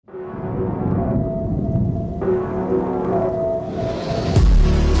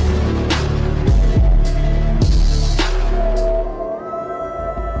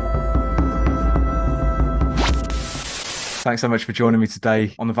Thanks so much for joining me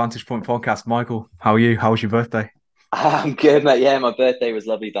today on the Vantage Point podcast. Michael, how are you? How was your birthday? I'm good, mate. Yeah, my birthday was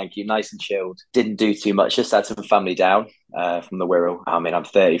lovely. Thank you. Nice and chilled. Didn't do too much. Just had some family down from the Wirral. I mean, I'm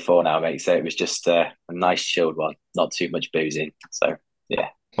 34 now, mate. So it was just a nice chilled one. Not too much boozing. So yeah.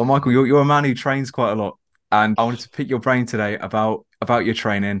 Well, Michael, you're a man who trains quite a lot, and I wanted to pick your brain today about your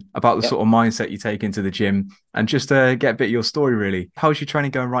training, about the Yep. sort of mindset you take into the gym, and just get a bit of your story, really. How's your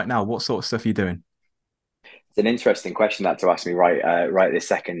training going right now? What sort of stuff are you doing? It's an interesting question that to ask me right this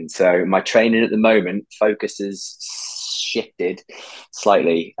second. So my training at the moment focus has shifted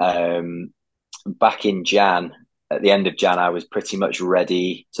slightly. Back in Jan, at the end of Jan, I was pretty much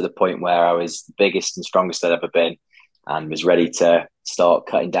ready to the point where I was the biggest and strongest I'd ever been, and was ready to start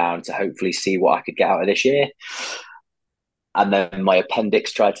cutting down to hopefully see what I could get out of this year. And then my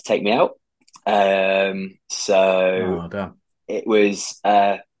appendix tried to take me out. So Oh, damn. it was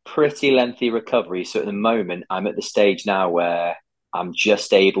a pretty lengthy recovery. So at the moment, I'm at the stage now where I'm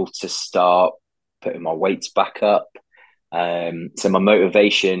just able to start putting my weights back up. So my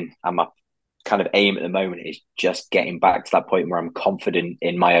motivation and my kind of aim at the moment is just getting back to that point where I'm confident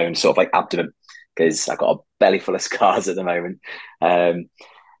in my own sort of like abdomen, because I've got a belly full of scars at the moment.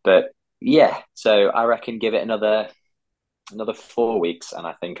 But yeah, so I reckon give it another 4 weeks, and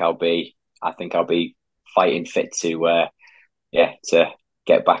I think I'll be fighting fit to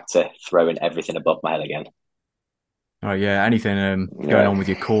get back to throwing everything above my head again. Oh, yeah. Anything going Yeah. on with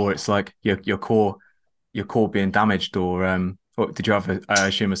your core? It's like your core being damaged, or did you have I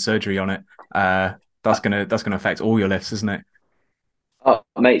assume a surgery on it? That's gonna affect all your lifts, isn't it? Oh,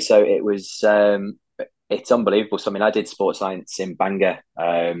 mate. So it's unbelievable. So, I mean, I did sports science in Bangor.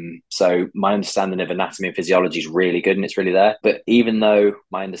 So my understanding of anatomy and physiology is really good and it's really there. But even though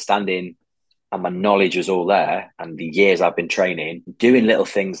my understanding and my knowledge was all there, and the years I've been training, doing little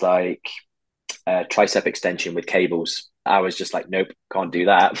things like tricep extension with cables, I was just like, nope, can't do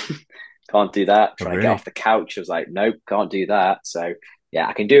that. Can't do that. Oh, Try to get off really? the couch. I was like, nope, can't do that. So yeah,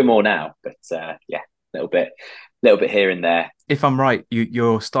 I can do more now, but yeah, little bit here and there. If I'm right,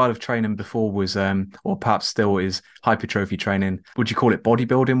 your style of training before was, or perhaps still is hypertrophy training. Would you call it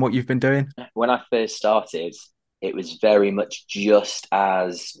bodybuilding, what you've been doing? When I first started, it was very much just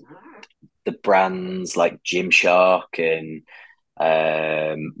as the brands like Gymshark and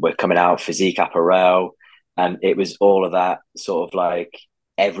were coming out, Physique Apparel, and it was all of that sort of like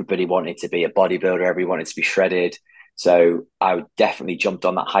everybody wanted to be a bodybuilder, everybody wanted to be shredded. So I definitely jumped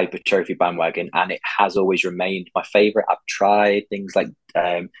on that hypertrophy bandwagon, and it has always remained my favorite. I've tried things like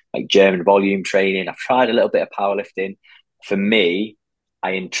German volume training. I've tried a little bit of powerlifting. For me,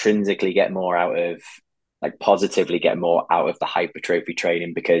 I intrinsically get more out of like positively get more out of the hypertrophy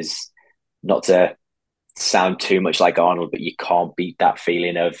training, because not to sound too much like Arnold, but you can't beat that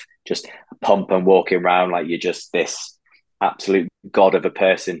feeling of just pump and walking around like you're just this absolute god of a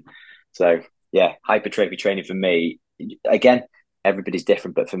person. So yeah, hypertrophy training for me, again, everybody's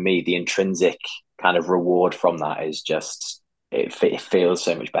different, but for me, the intrinsic kind of reward from that is just it feels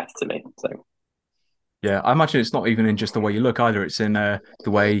so much better to me. So Yeah, I imagine it's not even in just the way you look either. It's in the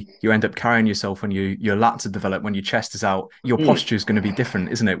way you end up carrying yourself when your lats are developed, when your chest is out. Your mm, posture is going to be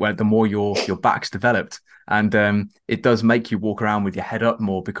different, isn't it? Where the more your back's developed, and it does make you walk around with your head up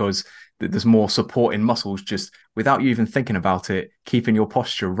more because there's more supporting muscles just without you even thinking about it, keeping your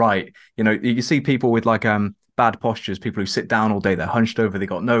posture right. You know, you see people with like bad postures, people who sit down all day, they're hunched over, they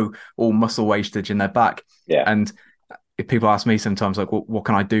got no all muscle wastage in their back, yeah. and if people ask me sometimes like what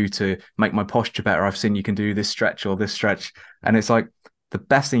can I do to make my posture better, I've seen you can do this stretch or this stretch, and it's like the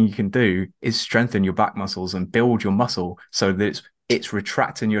best thing you can do is strengthen your back muscles and build your muscle so that it's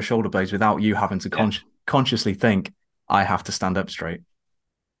retracting your shoulder blades without you having to Yeah. consciously think I have to stand up straight.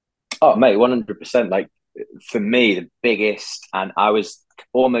 Oh, mate, 100%. Like for me, the biggest, and I was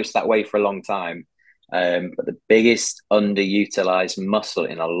almost that way for a long time, but the biggest underutilized muscle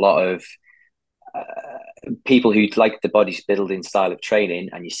in a lot of people who like the bodybuilding style of training,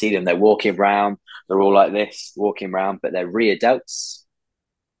 and you see them, they're walking around, they're all like this, walking around, but their rear delts,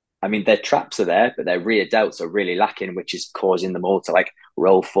 I mean, their traps are there, but their rear delts are really lacking, which is causing them all to like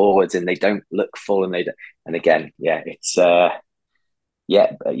roll forwards, and they don't look full, and and again, yeah,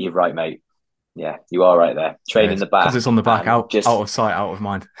 yeah, you're right, mate. Yeah, you are right there. Yeah, Training it's the because back it's on the back, and out just of sight, out of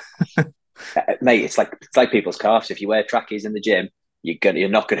mind. mate, it's like people's calves. If you wear trackies in the gym, you're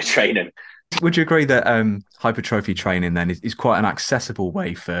not gonna train them. Would you agree that hypertrophy training then is quite an accessible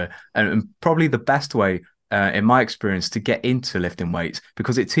way for, and probably the best way, in my experience, to get into lifting weights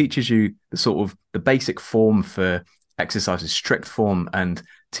because it teaches you the sort of the basic form for exercises, strict form, and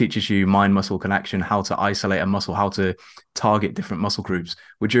teaches you mind muscle connection, how to isolate a muscle, how to target different muscle groups.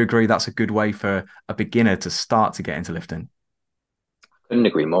 Would you agree that's a good way for a beginner to start to get into lifting? couldn't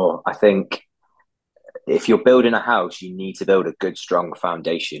agree more. I think if you're building a house, you need to build a good, strong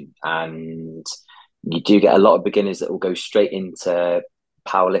foundation. And you do get a lot of beginners that will go straight into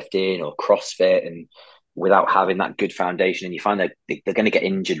powerlifting or CrossFit and without having that good foundation, and you find that they're going to get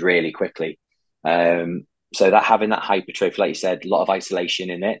injured really quickly. So that having that hypertrophy, like you said, a lot of isolation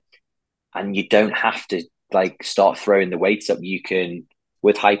in it, and you don't have to like start throwing the weights up. You can,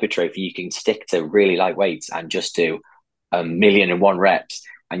 with hypertrophy, you can stick to really light weights and just do 1,000,001 reps,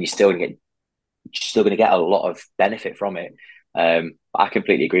 and you're still going to get a lot of benefit from it. I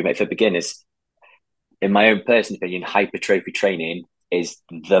completely agree, mate. For beginners, in my own personal opinion, hypertrophy training is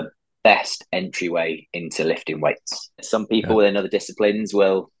the best entryway into lifting weights. Some Yeah. people in other disciplines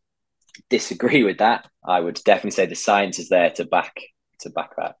will disagree with that. I would definitely say the science is there to back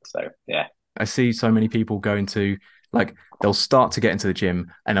that. So yeah. I see so many people going to like they'll start to get into the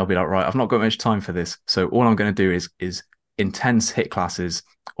gym and they'll be like, right, I've not got much time for this. So all I'm going to do is intense hit classes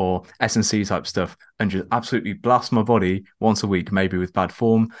or S&C type stuff and just absolutely blast my body once a week, maybe with bad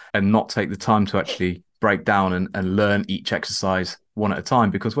form, and not take the time to actually break down and learn each exercise one at a time.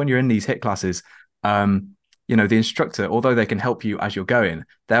 Because when you're in these hit classes, the instructor, although they can help you as you're going,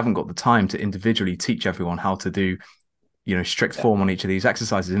 they haven't got the time to individually teach everyone how to do strict Yeah. form on each of these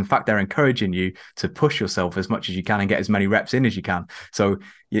exercises. In fact, they're encouraging you to push yourself as much as you can and get as many reps in as you can. So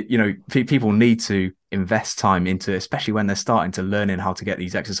people need to invest time into, especially when they're starting to learning how to get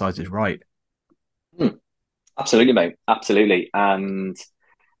these exercises right. Hmm. Absolutely, mate. Absolutely. And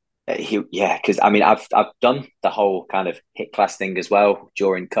yeah, because I mean, I've done the whole kind of hit class thing as well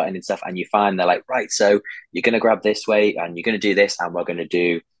during cutting and stuff, and you find they're like, right, so you're going to grab this weight, and you're going to do this, and we're going to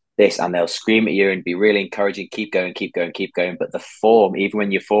do this, and they'll scream at you and be really encouraging, keep going, keep going, keep going. But the form, even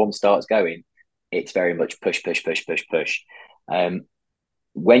when your form starts going, it's very much push, push, push, push, push. Um,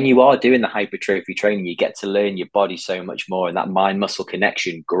 when you are doing the hypertrophy training, you get to learn your body so much more, and that mind muscle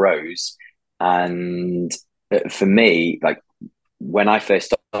connection grows. And for me, like when I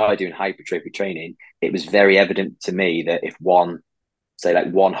first started doing hypertrophy training, it was very evident to me that if say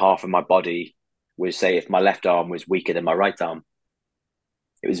like one half of my body was, say, if my left arm was weaker than my right arm,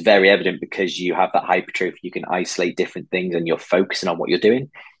 it was very evident because you have that hypertrophy, you can isolate different things and you're focusing on what you're doing.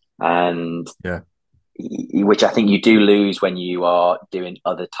 And Yeah. which I think you do lose when you are doing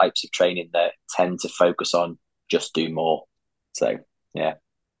other types of training that tend to focus on just do more. So, yeah.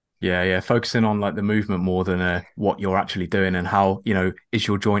 Yeah, yeah. Focusing on like the movement more than what you're actually doing and how, is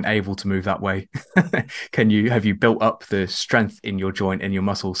your joint able to move that way? Have you built up the strength in your joint and your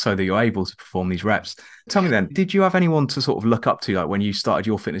muscle so that you're able to perform these reps? Tell me then, did you have anyone to sort of look up to like when you started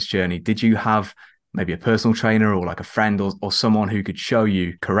your fitness journey? Did you have maybe a personal trainer or like a friend or someone who could show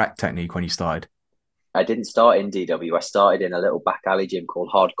you correct technique when you started? I didn't start in DW. I started in a little back alley gym called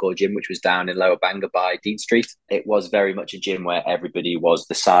Hardcore Gym, which was down in Lower Bangor by Dean Street. It was very much a gym where everybody was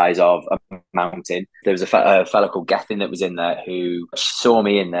the size of a mountain. There was a fellow called Gethin that was in there who saw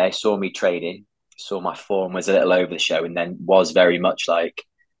me in there, saw me training, saw my form was a little over the show, and then was very much like,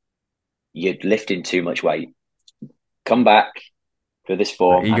 you're lifting too much weight. Come back for this Like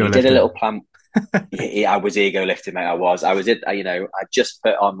form. And ego he did a little lifting. plan. I was ego lifting, mate. I was it. I just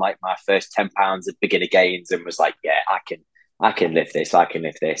put on like my first 10 pounds of beginner gains and was like, yeah, I can lift this. I can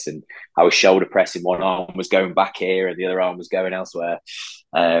lift this. And I was shoulder pressing. One arm was going back here, and the other arm was going elsewhere.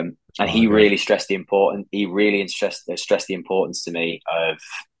 And Oh, he okay. really stressed the important. He really stressed the importance to me of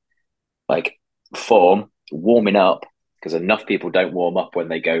like form, warming up, because enough people don't warm up when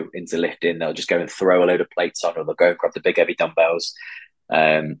they go into lifting. They'll just go and throw a load of plates on, or they'll go and grab the big heavy dumbbells.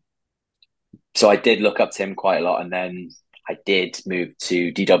 Um, so I did look up to him quite a lot, and then I did move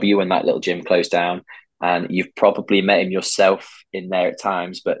to DW when that little gym closed down. And you've probably met him yourself in there at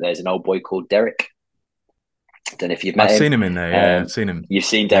times, but there's an old boy called Derek. I don't know if you've I've met him. seen him in there. Yeah, I've seen him. You've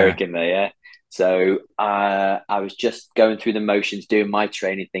seen Yeah. Derek in there, yeah. So I was just going through the motions, doing my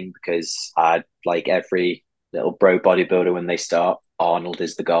training thing because I like every little bro bodybuilder when they start. Arnold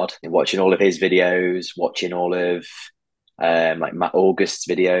is the god. And watching all of his videos, watching all of like Matt August's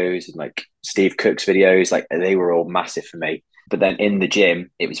videos and like Steve Cook's videos, like they were all massive for me. But then in the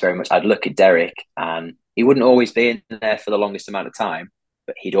gym, it was very much I'd look at Derek and he wouldn't always be in there for the longest amount of time,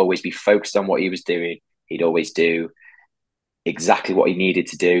 but he'd always be focused on what he was doing. He'd always do exactly what he needed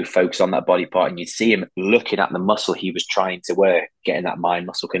to do, focus on that body part, and you'd see him looking at the muscle he was trying to work, getting that mind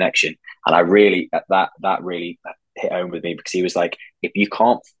muscle connection. And I really that really hit home with me because he was like, if you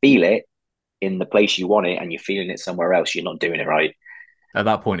can't feel it in the place you want it and you're feeling it somewhere else, you're not doing it right. At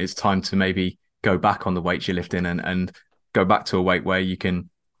that point, it's time to maybe go back on the weights you're lifting and go back to a weight where you can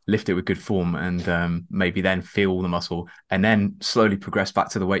lift it with good form and maybe then feel the muscle and then slowly progress back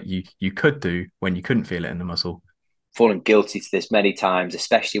to the weight you could do when you couldn't feel it in the muscle. fallen guilty to this many times,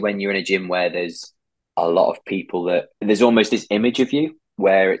 especially when you're in a gym where there's a lot of people that there's almost this image of you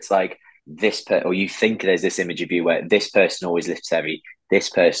where it's like or you think there's this image of you where this person always lifts heavy, this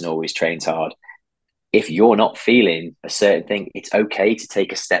person always trains hard. If you're not feeling a certain thing, it's okay to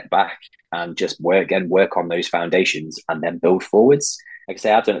take a step back and just work on those foundations and then build forwards. Like I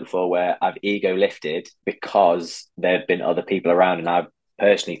say, I've done it before where I've ego lifted because there have been other people around, and I've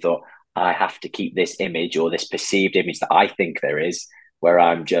personally thought I have to keep this image or this perceived image that I think there is, where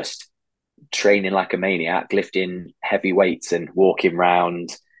I'm just training like a maniac, lifting heavy weights and walking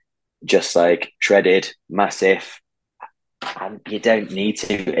around just like shredded, massive. And you don't need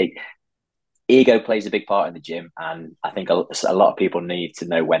to. Ego plays a big part in the gym, and I think a lot of people need to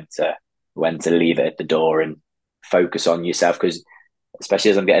know when to leave it at the door and focus on yourself. Because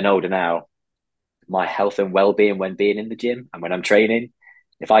especially as I'm getting older now, my health and well-being when being in the gym and when I'm training,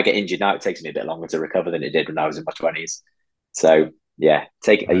 if I get injured now, it takes me a bit longer to recover than it did when I was in my 20s. So yeah,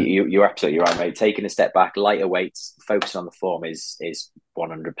 Right. you're absolutely right, mate. Taking a step back, lighter weights, focusing on the form is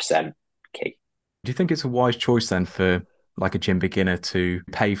 100% key. Do you think it's a wise choice then for like a gym beginner to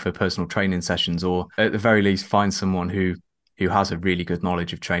pay for personal training sessions, or at the very least find someone who has a really good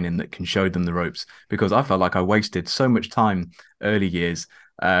knowledge of training that can show them the ropes? Because I felt like I wasted so much time early years,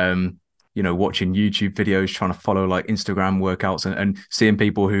 watching YouTube videos, trying to follow like Instagram workouts and seeing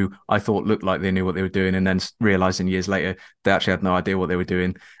people who I thought looked like they knew what they were doing, and then realizing years later they actually had no idea what they were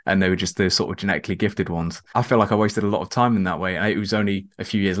doing, and they were just the sort of genetically gifted ones. I feel like I wasted a lot of time in that way. And it was only a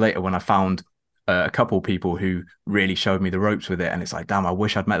few years later when I found a couple of people who really showed me the ropes with it. And it's like, damn, I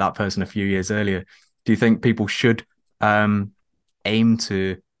wish I'd met that person a few years earlier. Do you think people should aim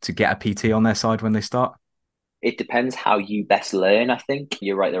to get a PT on their side when they start? It depends how you best learn. I think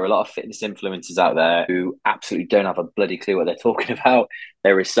you're right. There are a lot of fitness influencers out there who absolutely don't have a bloody clue what they're talking about.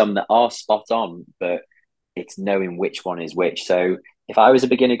 There is some that are spot on, but it's knowing which one is which. So if I was a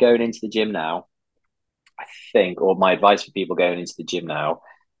beginner going into the gym now, I think, or my advice for people going into the gym now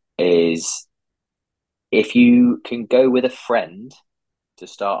is if you can go with a friend to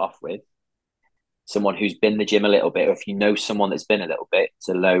start off with, someone who's been the gym a little bit, or if you know someone that's been a little bit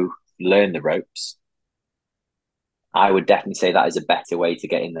to learn the ropes, I would definitely say that is a better way to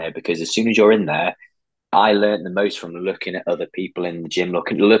get in there, because as soon as you're in there, I learned the most from looking at other people in the gym,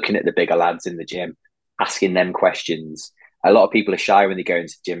 looking at the bigger lads in the gym, asking them questions. A lot of people are shy when they go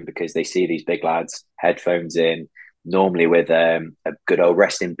into the gym because they see these big lads, headphones in, normally with a good old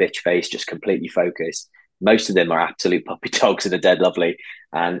resting bitch face, just completely focused. Most of them are absolute puppy dogs and are dead lovely.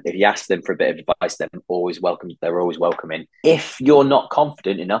 And if you ask them for a bit of advice, they're always welcome. They're always welcoming. If you're not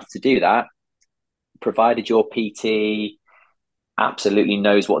confident enough to do that, provided your PT absolutely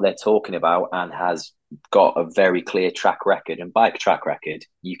knows what they're talking about and has got a very clear track record. And by track record,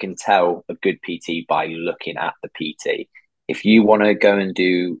 you can tell a good PT by looking at the PT. If you want to go and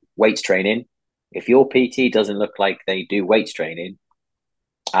do weights training, if your PT doesn't look like they do weights training,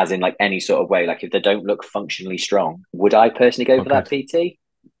 as in like any sort of way, like if they don't look functionally strong, would I personally go Oh, for that good. PT?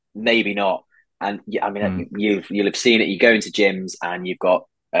 Maybe not. And yeah, I mean, Mm. you'll have seen it. You go into gyms and you've got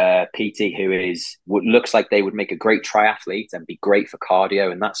PT who looks like they would make a great triathlete and be great for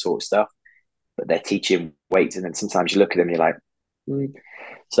cardio and that sort of stuff, but they're teaching weights, and then sometimes you look at them and you're like, mm.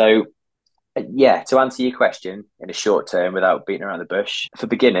 So yeah. To answer your question in a short term without beating around the bush, for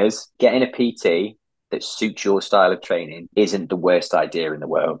beginners, getting a PT that suits your style of training isn't the worst idea in the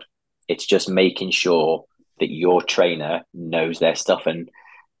world. It's just making sure that your trainer knows their stuff. And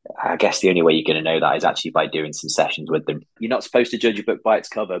I guess the only way you're going to know that is actually by doing some sessions with them. You're not supposed to judge a book by its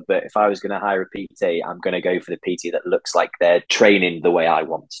cover, but if I was going to hire a PT, I'm going to go for the PT that looks like they're training the way I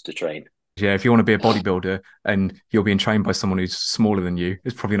want to train. Yeah, if you want to be a bodybuilder and you're being trained by someone who's smaller than you,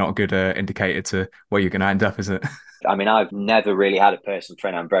 it's probably not a good indicator to where you're going to end up, is it? I mean, I've never really had a personal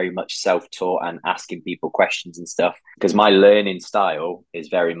trainer. I'm very much self-taught and asking people questions and stuff, because my learning style is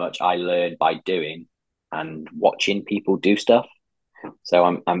very much I learn by doing and watching people do stuff. So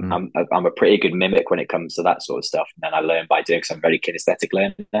Mm. I'm a pretty good mimic when it comes to that sort of stuff. And then I learn by doing, because I'm very kinesthetic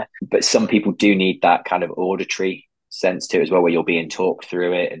learner. But some people do need that kind of auditory sense to it as well, where you're being talked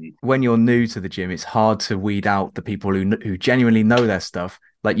through it. And When you're new to the gym, it's hard to weed out the people who genuinely know their stuff.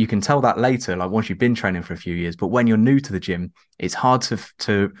 Like you can tell that later, like once you've been training for a few years. But when you're new to the gym, it's hard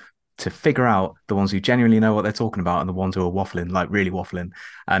to figure out the ones who genuinely know what they're talking about and the ones who are waffling, like really waffling.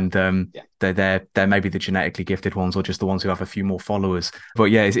 And yeah, they're maybe the genetically gifted ones or just the ones who have a few more followers. But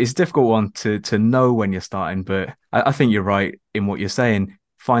yeah, it's a difficult one to know when you're starting. But I think you're right in what you're saying.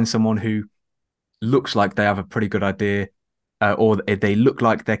 Find someone who looks like they have a pretty good idea, or they look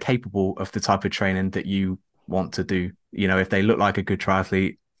like they're capable of the type of training that you want to do. You know, if they look like a good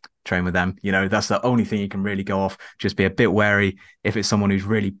triathlete, train with them. You know, that's the only thing you can really go off. Just be a bit wary if it's someone who's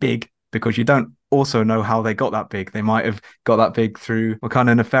really big, because you don't also know how they got that big. They might have got that big through what kind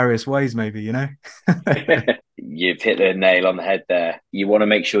of nefarious ways, maybe, you know? You've hit the nail on the head there. You want to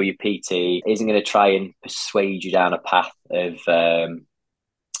make sure your PT isn't going to try and persuade you down a path of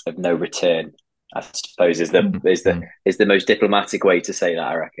no return. I suppose Mm. is the most diplomatic way to say that,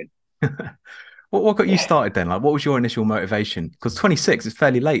 I reckon. What got you Yeah. started then? Like, what was your initial motivation? Because 26 is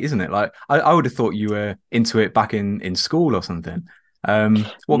fairly late, isn't it? Like, I would have thought you were into it back in school or something.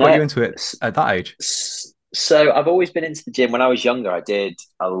 What got you No. into it at that age? So I've always been into the gym. When I was younger, I did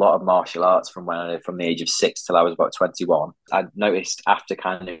a lot of martial arts from the age of 6 till I was about 21. I noticed after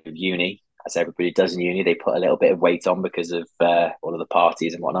kind of uni, as everybody does in uni, they put a little bit of weight on because of all of the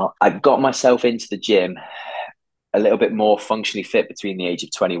parties and whatnot. I got myself into the gym a little bit more functionally fit between the age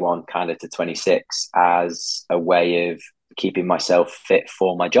of 21 kind of to 26 as a way of keeping myself fit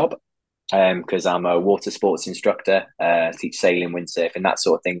for my job, because I'm a water sports instructor, teach sailing, windsurfing, that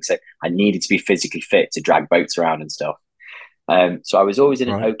sort of thing. So I needed to be physically fit to drag boats around and stuff. So I was always in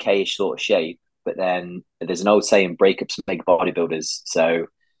an Right. okayish sort of shape. But then there's an old saying, breakups make bodybuilders. So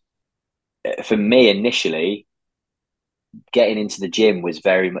for me, initially, getting into the gym was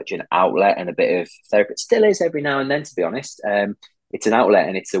very much an outlet and a bit of therapy. It still is every now and then, to be honest. It's an outlet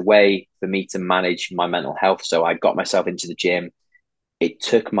and it's a way for me to manage my mental health. So I got myself into the gym. It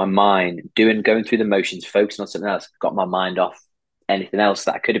took my mind going through the motions, focusing on something else, got my mind off anything else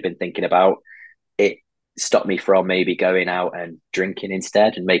that I could have been thinking about. It stopped me from maybe going out and drinking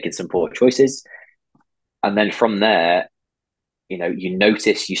instead and making some poor choices. And then from there, you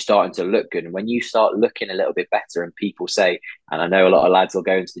notice you starting to look good. And when you start looking a little bit better, and people say, and I know a lot of lads will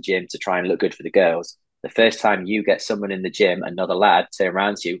go into the gym to try and look good for the girls. The first time you get someone in the gym, another lad turn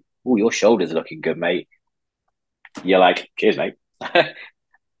around to you, oh, your shoulders are looking good, mate. You're like, cheers, mate.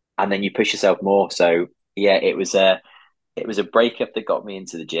 And then you push yourself more. So yeah, it was a breakup that got me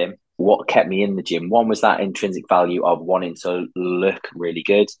into the gym. What kept me in the gym? One was that intrinsic value of wanting to look really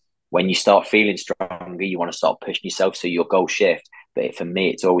good. When you start feeling stronger, you want to start pushing yourself so your goals shift. But for me,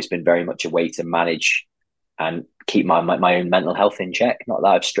 it's always been very much a way to manage and keep my own mental health in check. Not that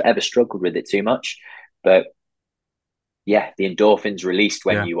I've ever struggled with it too much, but yeah, the endorphins released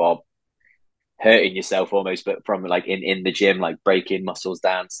when Yeah. you are hurting yourself almost, but from like in the gym, like breaking muscles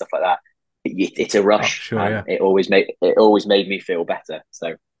down, stuff like that. It's a Oh, rush, sure. and Yeah. it always made me feel better.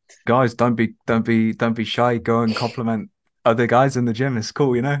 So Guys, don't be shy. Go and compliment other guys in the gym. It's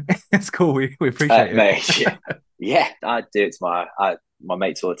cool, you know? It's cool. We appreciate it. mate, yeah, I do it to my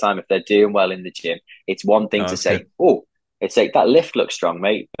mates all the time. If they're doing well in the gym, it's one thing Oh, to that's say, good. "Oh, it's like that lift looks strong,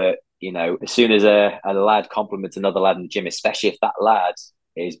 mate." But as soon as a lad compliments another lad in the gym, especially if that lad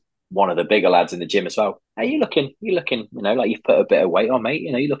is one of the bigger lads in the gym as well, hey, you looking, like you've put a bit of weight on, mate.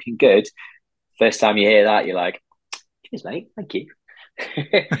 You're looking good. First time you hear that, you're like, "Cheers, mate. Thank you."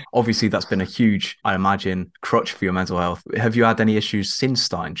 Obviously, that's been a huge, I imagine, crutch for your mental health. Have you had any issues since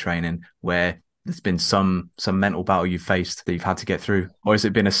starting training where there's been some mental battle you've faced that you've had to get through? Or has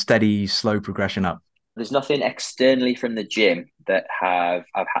it been a steady, slow progression up? There's nothing externally from the gym that I've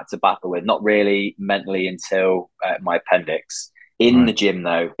had to battle with. Not really mentally until my appendix. In the Right. gym,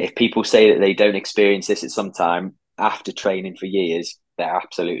 though, if people say that they don't experience this at some time after training for years, they're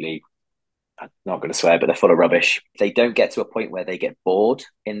absolutely, I'm not going to swear, but they're full of rubbish. They don't get to a point where they get bored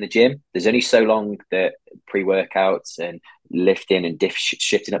in the gym. There's only so long that pre-workouts and lifting and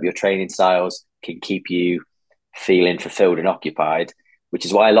shifting up your training styles can keep you feeling fulfilled and occupied, which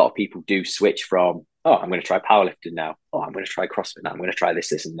is why a lot of people do switch from, oh, I'm going to try powerlifting now. Oh, I'm going to try CrossFit now. I'm going to try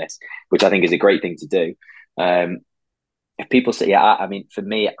this, and this, which I think is a great thing to do. Um, if people say, yeah, I mean, for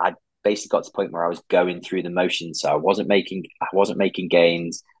me, I basically got to the point where I was going through the motions. So I wasn't making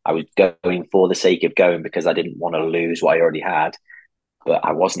gains. I was going for the sake of going because I didn't want to lose what I already had, but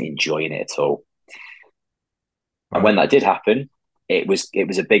I wasn't enjoying it at all. And Right. when that did happen, it was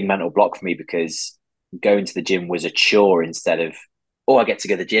a big mental block for me because going to the gym was a chore instead of, oh, I get to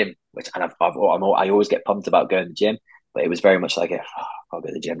go to the gym, which and I always get pumped about going to the gym, but it was very much like, oh, I'll go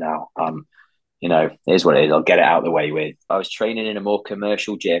to the gym now. It is what it is. I'll get it out of the way with. I was training in a more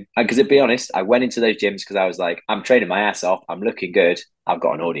commercial gym, and because to be honest, I went into those gyms because I was like, I'm training my ass off. I'm looking good. I've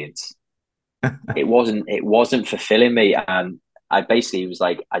got an audience. It wasn't fulfilling me, and I basically was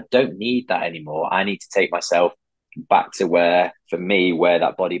like, I don't need that anymore. I need to take myself back to where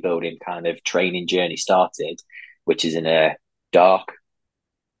that bodybuilding kind of training journey started, which is in a dark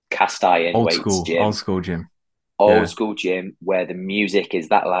cast iron weights Old gym, school gym. old Yeah. school gym where the music is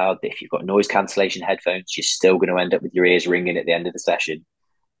that loud that if you've got noise cancellation headphones, you're still going to end up with your ears ringing at the end of the session.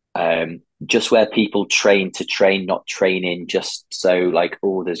 just where people train to train, not training just so like,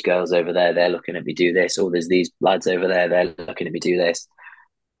 oh, there's girls over there, they're looking at me do this. Oh, there's these lads over there, they're looking at me do this.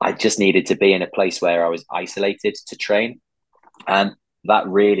 I just needed to be in a place where I was isolated to train. And that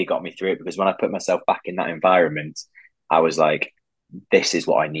really got me through it, because when I put myself back in that environment, I was like, this is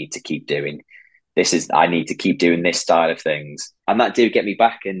what I need to keep doing. I need to keep doing this style of things. And that did get me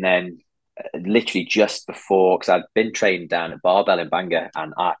back. And then literally just before, because I'd been training down at Barbell in Bangor,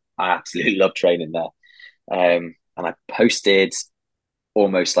 and I absolutely love training there. And I posted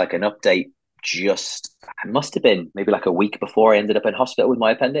almost like an update just, it must have been maybe like a week before I ended up in hospital with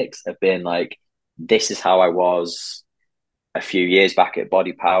my appendix, of being like, this is how I was a few years back at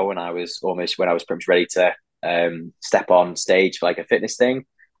Body Power, when I was pretty much ready to step on stage for like a fitness thing.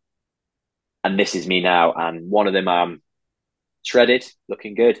 And this is me now. And one of them, I'm shredded,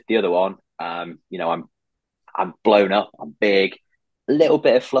 looking good. The other one, I'm blown up, I'm big, a little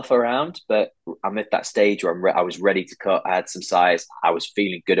bit of fluff around, but I'm at that stage where I was ready to cut. I had some size. I was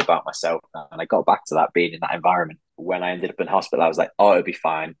feeling good about myself. And I got back to that, being in that environment. When I ended up in hospital, I was like, oh, it'll be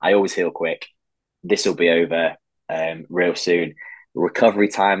fine. I always heal quick. This will be over real soon. Recovery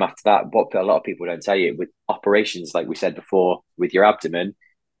time after that, what a lot of people don't tell you, with operations, like we said before, with your abdomen,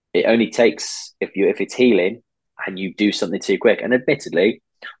 it only takes, if it's healing and you do something too quick. And admittedly,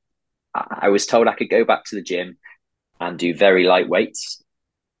 I was told I could go back to the gym and do very light weights.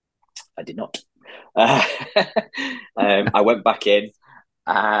 I did not. I went back in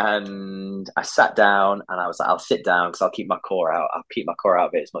and I sat down, and I was like, I'll sit down because I'll keep my core out. I'll keep my core out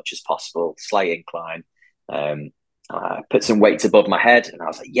of it as much as possible, slight incline. I put some weights above my head, and I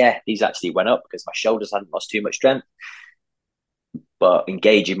was like, yeah, these actually went up because my shoulders hadn't lost too much strength. But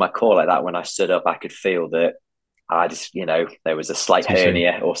engaging my core like that, when I stood up, I could feel that I just, there was a slight Too soon.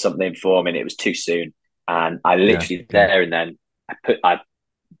 hernia or something forming. It was too soon. And I Yeah, literally yeah. there and then I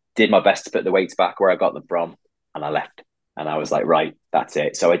did my best to put the weights back where I got them from, and I left. And I was like, right, that's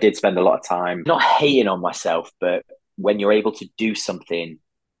it. So I did spend a lot of time not hating on myself, but when you're able to do something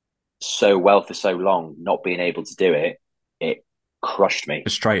so well for so long, not being able to do it, it crushed me.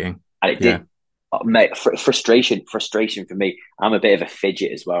 Frustrating. And it Yeah. did, mate. Frustration for me. I'm a bit of a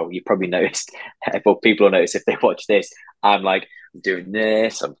fidget as well. You probably noticed, but people will notice if they watch this. I'm like doing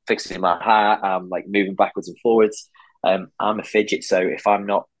this. I'm fixing my hat. I'm like moving backwards and forwards. I'm a fidget, so if I'm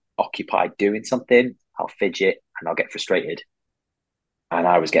not occupied doing something, I'll fidget and I'll get frustrated. And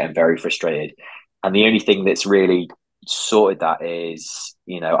I was getting very frustrated. And the only thing that's really sorted that is,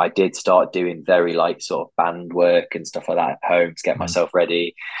 I did start doing very light sort of band work and stuff like that at home to get Mhm. myself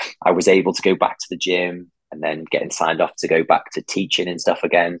ready. I was able to go back to the gym, and then getting signed off to go back to teaching and stuff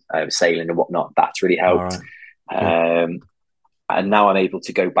again, sailing and whatnot. That's really All helped. right. Good. Um, and now I'm able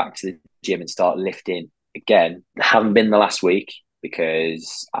to go back to the gym and start lifting again. I haven't been the last week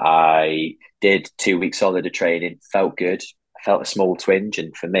because I did 2 weeks solid of training, felt good. I felt a small twinge,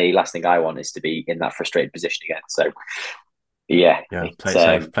 and for me, last thing I want is to be in that frustrated position again. So yeah, Yeah. Play it's it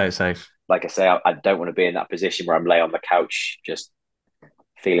safe. Play it safe. like I say, I don't want to be in that position where I'm lay on the couch just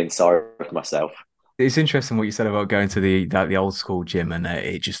feeling sorry for myself. It's interesting what you said about going to the old school gym and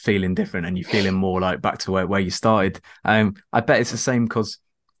it just feeling different and you feeling more like back to where you started. I bet it's the same because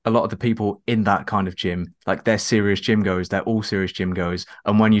a lot of the people in that kind of gym, like they're serious gym goers, they're all serious gym goers.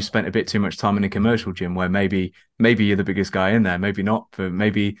 And when you spent a bit too much time in a commercial gym where maybe you're the biggest guy in there, maybe not, but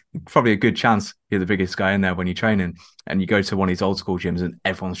maybe probably a good chance you're the biggest guy in there when you're training, and you go to one of these old school gyms and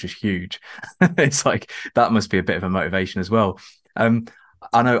everyone's just huge. It's like that must be a bit of a motivation as well. Um,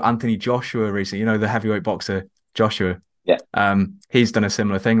 I know Anthony Joshua recently, the heavyweight boxer Joshua. Yeah, He's done a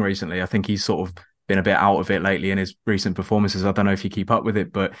similar thing recently. I think he's sort of been a bit out of it lately in his recent performances. I don't know if you keep up with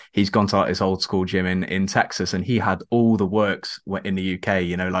it, but he's gone to like this old school gym in Texas, and he had all the works in the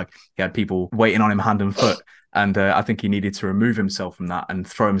UK. Like he had people waiting on him hand and foot. And I think he needed to remove himself from that and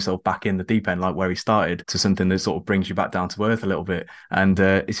throw himself back in the deep end, like where he started, to something that sort of brings you back down to earth a little bit. And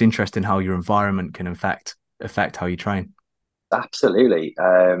it's interesting how your environment can affect how you train. absolutely.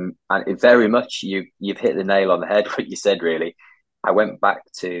 And it very much, you've hit the nail on the head. What you said, really. I went back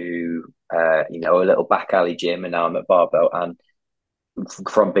to a little back alley gym, and now I'm at Barbell. And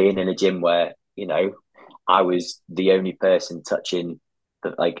from being in a gym where I was the only person touching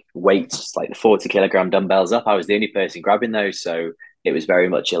the like weights, like the 40 kilogram dumbbells up, I was the only person grabbing those. So it was very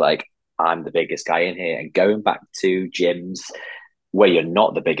much like, I'm the biggest guy in here. And going back to gyms where you're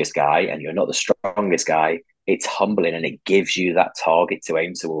not the biggest guy and you're not the strongest guy, it's humbling, and it gives you that target to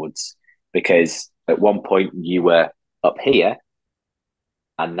aim towards. Because at one point you were up here,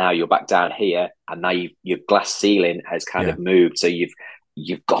 and now you're back down here, and now your glass ceiling has kind Yeah. of moved, so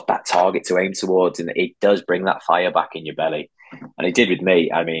you've got that target to aim towards, and it does bring that fire back in your belly. And it did with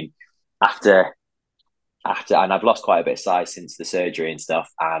me. I mean, after and I've lost quite a bit of size since the surgery and stuff,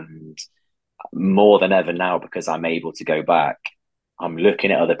 and more than ever now because I'm able to go back. I'm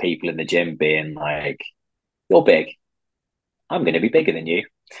looking at other people in the gym being like, "You're big. I'm going to be bigger than you,"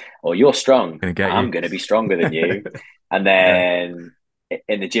 or "You're strong. Gonna get you. I'm going to be stronger than you." And Yeah. then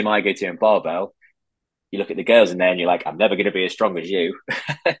in the gym I go to in barbell, you look at the girls in there and you're like, "I'm never going to be as strong as you,"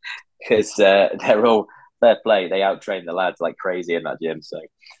 because they're all fair play. They out train the lads like crazy in that gym. So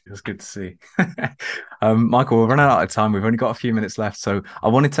It's good to see. Michael, we're running out of time. We've only got a few minutes left, so I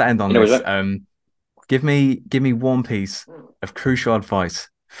wanted to end on you know, this. Give me one piece of crucial advice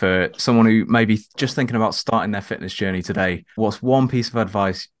for someone who may be just thinking about starting their fitness journey today. What's one piece of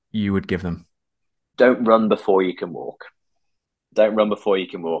advice you would give them? don't run before you can walk. Don't run before you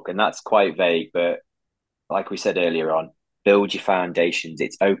can walk, and that's quite vague, but like we said earlier on, build your foundations.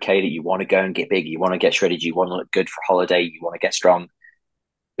 It's okay that you want to go and get big, you want to get shredded, you want to look good for holiday, you want to get strong.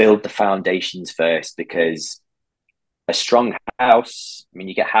 Build the foundations first because a strong house, I mean,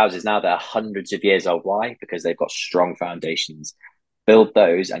 you get houses now that are hundreds of years old. Why? Because they've got strong foundations. Build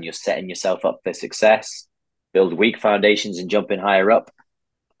those and you're setting yourself up for success. Build weak foundations and jumping higher up,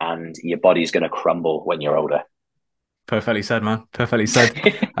 and your body's going to crumble when you're older. Perfectly said, man. Perfectly said.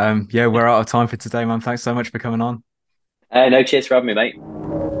 Yeah, we're out of time for today, man. Thanks so much for coming on. No, cheers for having me,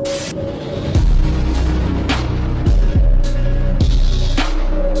 mate.